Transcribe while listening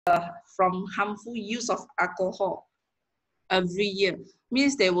from harmful use of alcohol every year.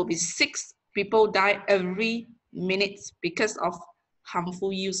 Means there will be 6 people die every minute because of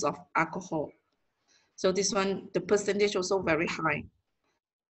harmful use of alcohol. So this one, the percentage also very high,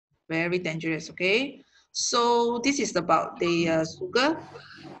 very dangerous, okay? So this is about the sugar.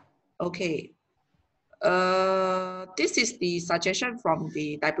 Okay. This is the suggestion from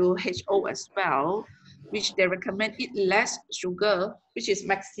the WHO as well, which they recommend eat less sugar, which is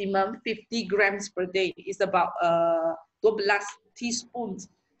maximum 50 grams per day. It's about 12 teaspoons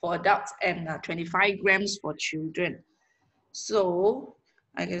for adults and 25 grams for children. So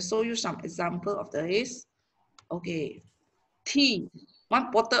I can show you some example of this. Okay, tea.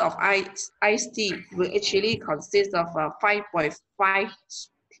 1 bottle of iced tea will actually consist of 5.5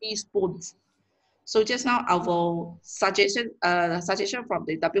 teaspoons. So just now our suggestion from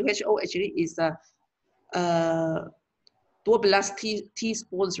the WHO actually is 12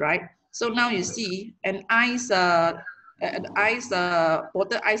 teaspoons, right? So now you see an bottle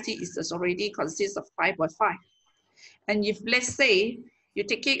iced tea is already consists of 5.5. And if let's say you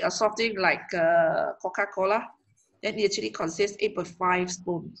taking a soft drink like Coca-Cola, then it actually consists 8.5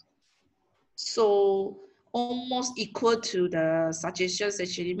 spoons. So almost equal to the suggestions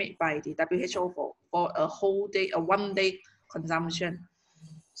actually made by the WHO for a whole day, a 1 day consumption.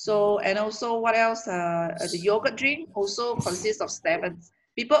 So, and also what else? The yogurt drink also consists of 7.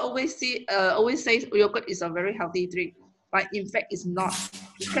 People always say yogurt is a very healthy drink, but in fact it's not,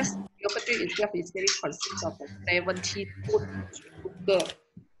 because yogurt drink itself is really consists of 70 food sugar.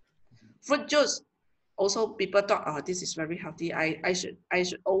 Fruit juice, also people thought, oh, this is very healthy. I should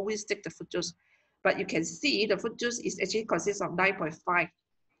always take the fruit juice. But you can see the fruit juice is actually consists of 9.5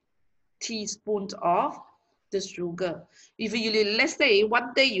 teaspoons of the sugar. If you, let's say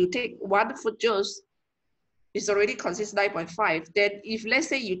 1 day you take 1 fruit juice, it's already consists 9.5. Then if let's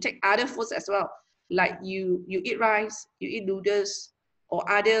say you take other foods as well, like you eat rice, you eat noodles, or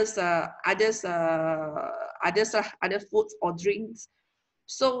other foods or drinks,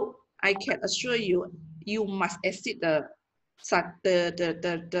 so I can assure you, you must exceed the 12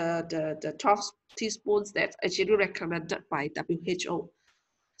 teaspoons that's actually recommended by WHO.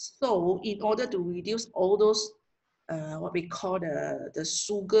 So in order to reduce all those what we call the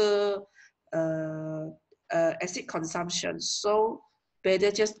sugar acid consumption, so better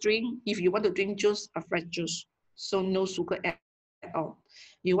just drink, if you want to drink juice, a fresh juice, so no sugar at all.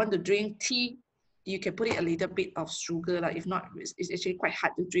 You want to drink tea, you can put it a little bit of sugar, like if not, it's actually quite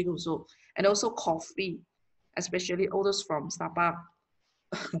hard to drink also. And also coffee, especially all those from Starbucks,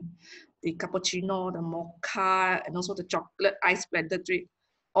 the cappuccino, the mocha, and also the chocolate ice blended drink.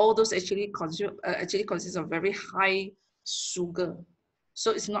 All those actually consist of very high sugar.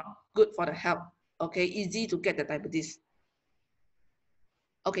 So it's not good for the health. Okay, easy to get the diabetes.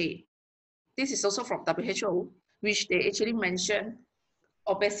 Okay, this is also from WHO, which they actually mention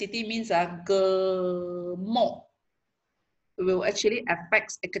obesity means gemuk will actually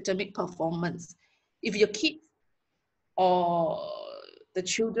affect academic performance. If your kids or the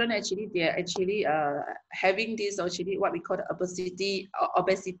children actually, they are actually having this actually what we call the obesity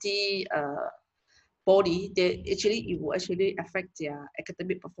body, they actually, it will actually affect their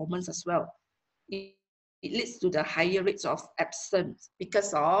academic performance as well. It leads to the higher rates of absence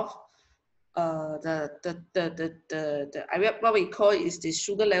because of what we call is the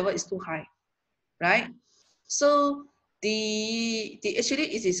sugar level is too high, right? So it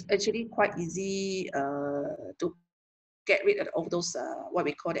is actually quite easy to get rid of all those what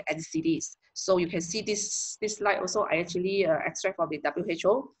we call the NCDs. So you can see this slide also. I actually extract from the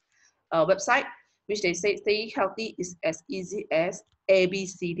WHO website, which they say staying healthy is as easy as A, B,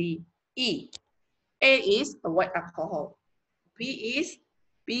 C, D, E. A is avoid alcohol. B is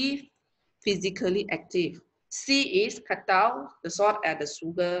be physically active. C is cut down the salt and the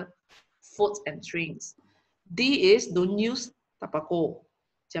sugar, foods and drinks. D is don't use tobacco.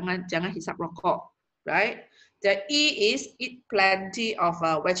 Jangan hisap rokok, right? The E is eat plenty of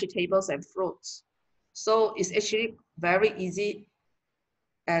vegetables and fruits. So it's actually very easy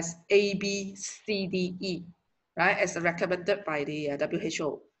as A, B, C, D, E, right? As recommended by the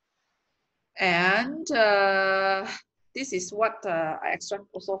WHO. And this is what I extract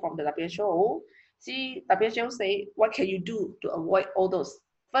also from the WHO. See, WHO say, what can you do to avoid all those?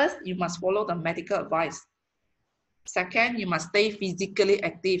 First, you must follow the medical advice. Second, you must stay physically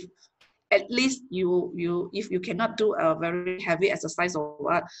active. At least if you cannot do a very heavy exercise or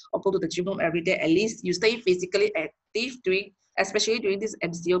what, or go to the gym room every day, at least you stay physically active especially during this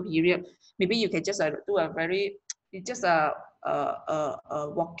MCO period. Maybe you can just do a very, just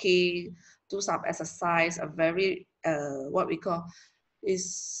walking, do some exercise, a very what we call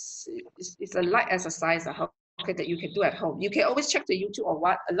is a light exercise okay, that you can do at home. You can always check the YouTube or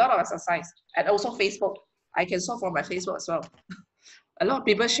what, a lot of exercise, and also Facebook. I can saw from my Facebook as well. A lot of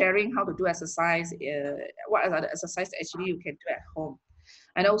people sharing how to do exercise, what are the exercise actually you can do at home.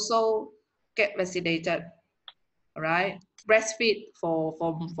 And also get vaccinated, all right? Breastfeed for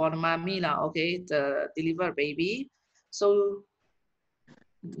the mommy lah, okay, the delivered baby. So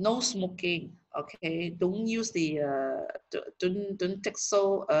no smoking, okay? Don't use the don't take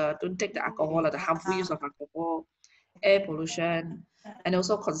don't take the alcohol or the harmful use of alcohol, air pollution, and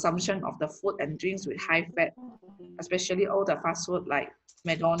also consumption of the food and drinks with high fat, especially all the fast food like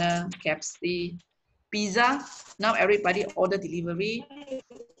McDonald's, KFC, pizza. Now everybody order delivery.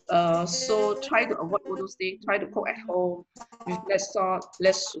 So try to avoid all those things. Try to cook at home with less salt,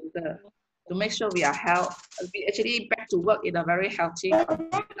 less sugar, to make sure we are healthy. We actually back to work in a very healthy condition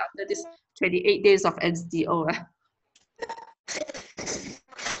after this 28 days of NCO.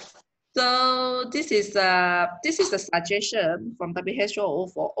 So this is a suggestion from WHO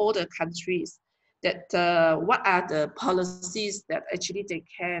for all the countries that what are the policies that actually they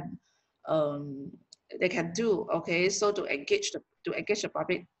can do. Okay, so to engage the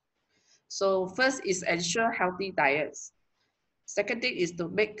public. So first is ensure healthy diets. Second thing is to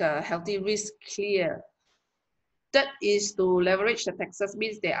make a healthy risk clear. Third is to leverage the taxes,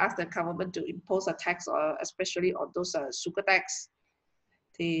 means they ask the government to impose a tax, or especially on those sugar tax.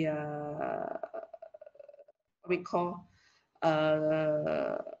 The what we call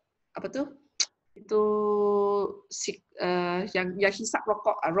apa tu? Itu yang hisap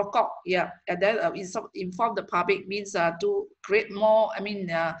rokok, yeah. And then inform the public, means to create more,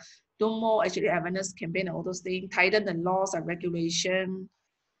 do more actually awareness campaign and all those things, tighten the laws and regulation,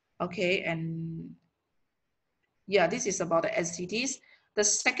 okay. And yeah, this is about the STDs. The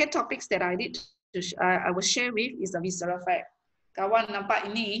second topics that I need to I will share with is the visceral fat. Kawan nampak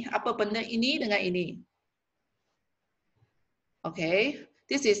ini, apa benda ini dengan ini? Okay,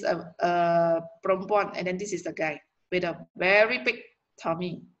 this is a perempuan, and then this is the guy with a very big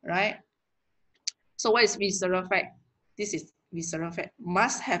tummy, right? So what is visceral fat? This is visceral fat.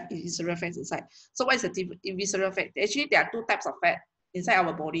 Must have visceral fat inside. So what is the visceral fat? Actually, there are two types of fat inside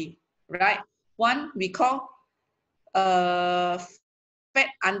our body, right? One we call fat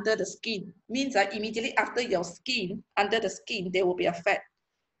under the skin. Means that immediately after your skin, under the skin, there will be a fat.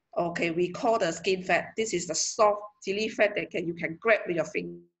 Okay, we call the skin fat. This is the soft, chili fat that you can grab with your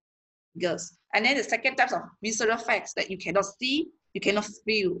fingers. And then the second type of visceral fats that you cannot see, you cannot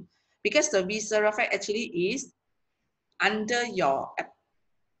feel. Because the visceral fat actually is under your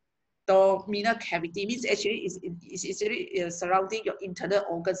abdominal cavity, means actually is actually surrounding your internal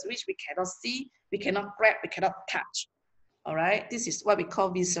organs, which we cannot see, we cannot grab, we cannot touch. All right, this is what we call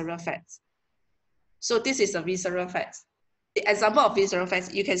visceral fats. So this is the visceral fats. The example of visceral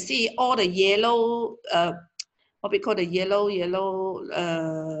fats, you can see all the yellow, what we call the yellow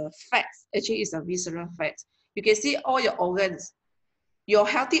fats, actually is a visceral fat. You can see all your organs. Your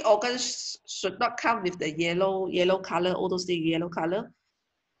healthy organs should not come with the yellow color, all those things, yellow color.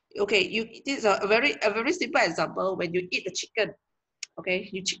 Okay, this is a very simple example. When you eat the chicken, okay,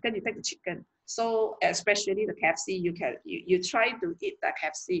 you take the chicken. So especially the KFC, you try to eat the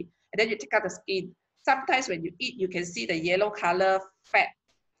KFC, and then you take out the skin. Sometimes when you eat, you can see the yellow color fat.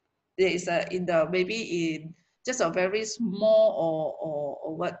 There is maybe in just a very small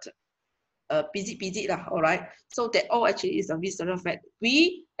or what busy lah, all right. So that all actually is a visceral fat.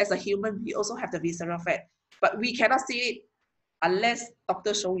 We as a human, we also have the visceral fat, but we cannot see it unless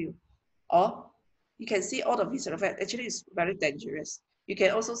doctor show you, or you can see all the visceral fat. Actually, it's very dangerous. You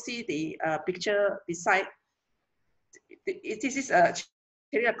can also see the picture beside. This is actually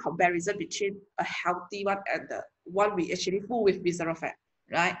a comparison between a healthy one and the one we actually full with visceral fat,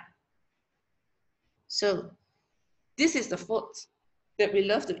 right? So this is the food that we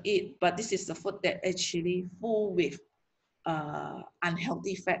love to eat, but this is the food that actually full with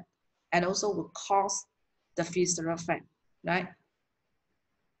unhealthy fat, and also will cause the visceral fat, right?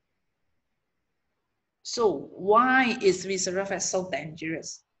 So why is visceral fat so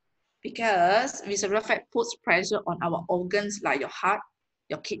dangerous? Because visceral fat puts pressure on our organs like your heart,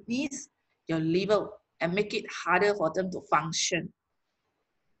 your kidneys, your liver, and make it harder for them to function.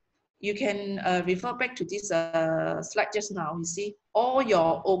 You can refer back to this slide just now. You see, all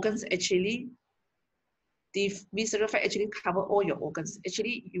your organs actually, the visceral fat actually cover all your organs.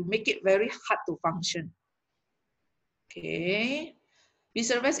 Actually, you make it very hard to function. Okay.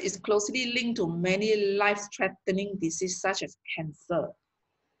 Visceral fat is closely linked to many life-threatening diseases such as cancer.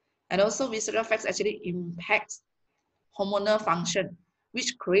 And also visceral fat actually impacts hormonal function.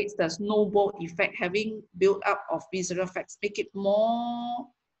 which creates the snowball effect, having built up of visceral fats, make it more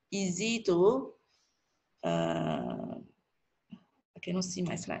easy to, I cannot see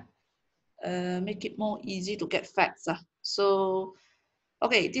my slide, make it more easy to get fats. So,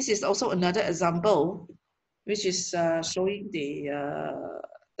 okay, this is also another example, which is showing the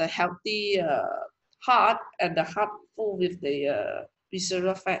healthy heart and the heart full with the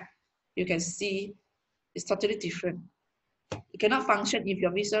visceral fat. You can see it's totally different. You cannot function if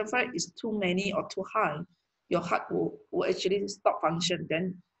your visceral fat is too many or too high. Your heart will actually stop function.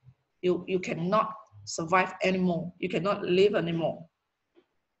 Then you cannot survive anymore. You cannot live anymore.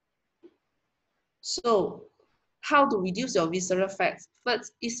 So how to reduce your visceral fats?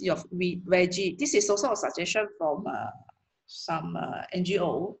 First is your veggie. This is also a suggestion from some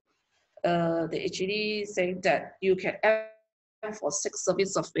NGO. They actually say that you can add for 6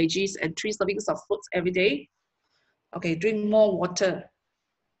 servings of veggies and 3 servings of fruits every day. Okay, drink more water.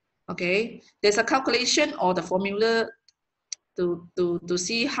 Okay, there's a calculation or the formula to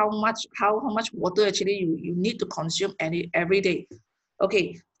see how much water actually you need to consume every day.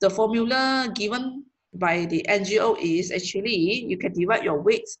 Okay, the formula given by the NGO is actually you can divide your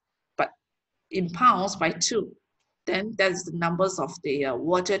weight but in pounds by 2. Then that's the numbers of the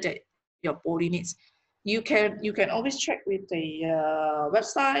water that your body needs. You can always check with the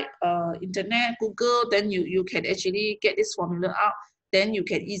website, internet, Google. Then you can actually get this formula out. Then you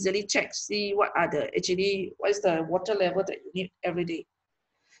can easily check, see what is the water level that you need every day.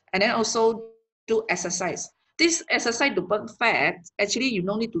 And then also do exercise. This exercise to burn fat, actually you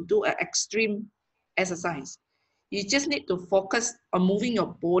don't need to do an extreme exercise. You just need to focus on moving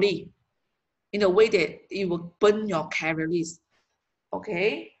your body in a way that it will burn your calories.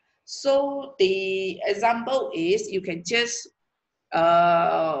 Okay, so the example is you can just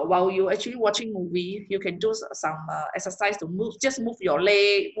while you're actually watching movie, you can do some exercise to move your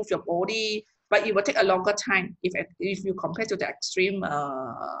leg, move your body, but it will take a longer time if you compare to the extreme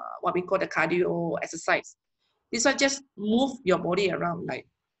what we call the cardio exercise. This one just move your body around, like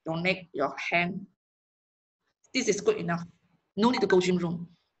your neck, your hand. This is good enough. No need to go gym room.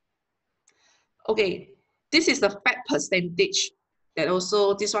 Okay, this is the fat percentage that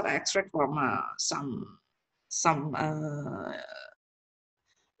also this one I extract from some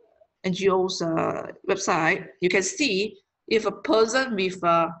NGO's website. You can see if a person with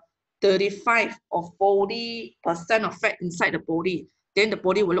 35 or 40% of fat inside the body, then the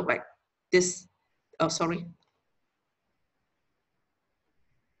body will look like this. Oh, sorry.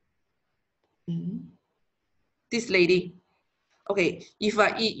 This lady. Okay,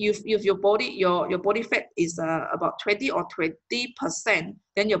 if your body fat is about 20 or 20%,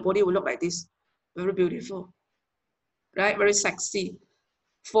 then your body will look like this. Very beautiful, right? Very sexy.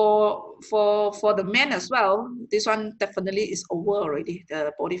 For the men as well, this one definitely is over already,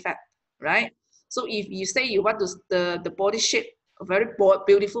 the body fat, right? So if you say you want to the body shape, a very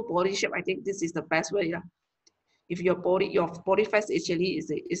beautiful body shape, I think this is the best way. Yeah. If your body fat actually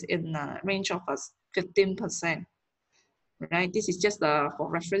is in range of 15%, right? This is just for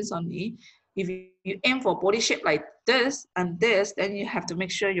reference only. If you aim for body shape like this and this, then you have to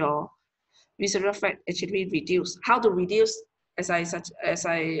make sure your visceral fat actually reduce. How to reduce? As I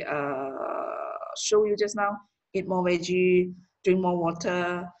show you just now, eat more veggie, drink more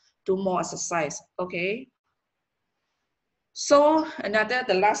water, do more exercise. Okay. So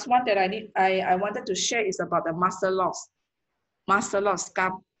the last one that I wanted to share is about the muscle loss. Muscle loss,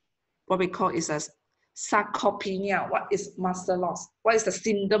 what we call is a sarcopenia. What is muscle loss? What is the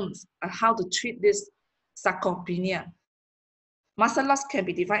symptoms and how to treat this sarcopenia? Muscle loss can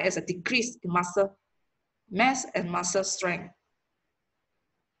be defined as a decrease in muscle mass and muscle strength.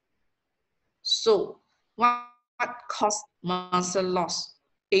 So, what causes muscle loss?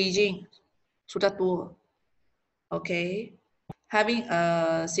 Aging, sudah tua. Okay, having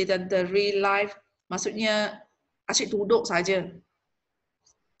a sedentary life, maksudnya asyik duduk saja,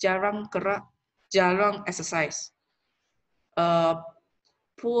 jarang gerak, jarang exercise.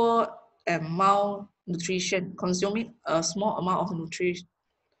 Poor and malnutrition, consuming a small amount of nutrition,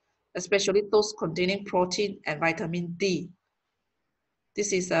 especially those containing protein and vitamin D.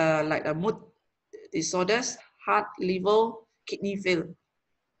 This is like a mood disorders, heart, liver, kidney failure,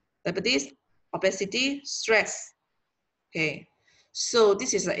 diabetes, obesity, stress. Okay, so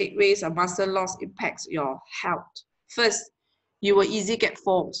this is the 8 ways a muscle loss impacts your health. First, you will easily get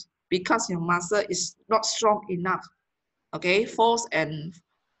falls because your muscle is not strong enough. Okay, falls and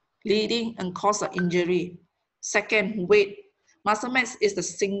leading and cause an injury. Second, weight. Muscle mass is the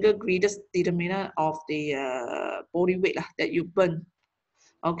single greatest determinant of the body weight that you burn.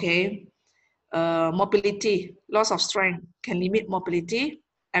 Okay, mobility, loss of strength can limit mobility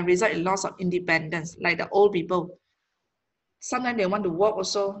and result in loss of independence, like the old people. Sometimes they want to walk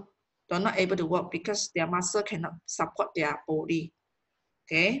also, they're not able to walk because their muscle cannot support their body.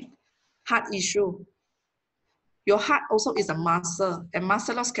 Okay, heart issue. Your heart also is a muscle, and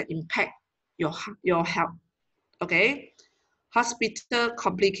muscle loss can impact your health. Okay, hospital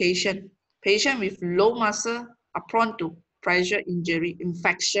complication. Patients with low muscle are prone to pressure injury,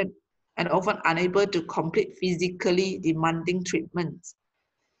 infection, and often unable to complete physically demanding treatments.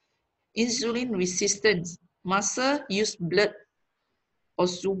 Insulin resistance. Muscle use blood or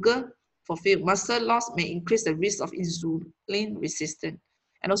sugar for fuel. Muscle loss may increase the risk of insulin resistance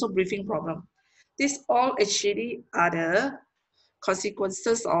and also breathing problem. These all actually are the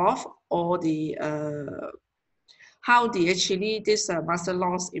consequences of or the how this muscle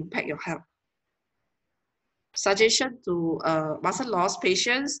loss impact your health. Suggestion to muscle loss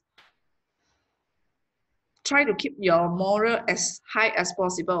patients: try to keep your moral as high as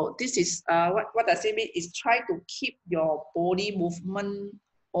possible. This is what does it mean? Is try to keep your body movement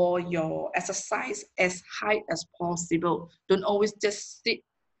or your exercise as high as possible. Don't always just sit.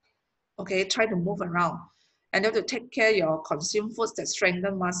 Okay, try to move around. And you have to take care your consume foods that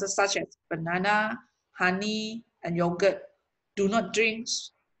strengthen muscles such as banana, honey, and yogurt. Do not drink,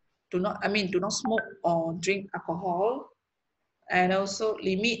 do not smoke or drink alcohol, and also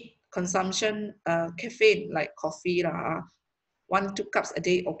limit consumption caffeine like coffee lah. 1-2 cups a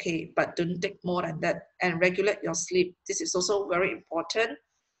day, okay, but don't take more than that. And regulate your sleep. This is also very important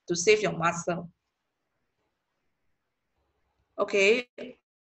to save your muscle. Okay,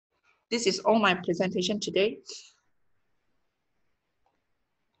 this is all my presentation today.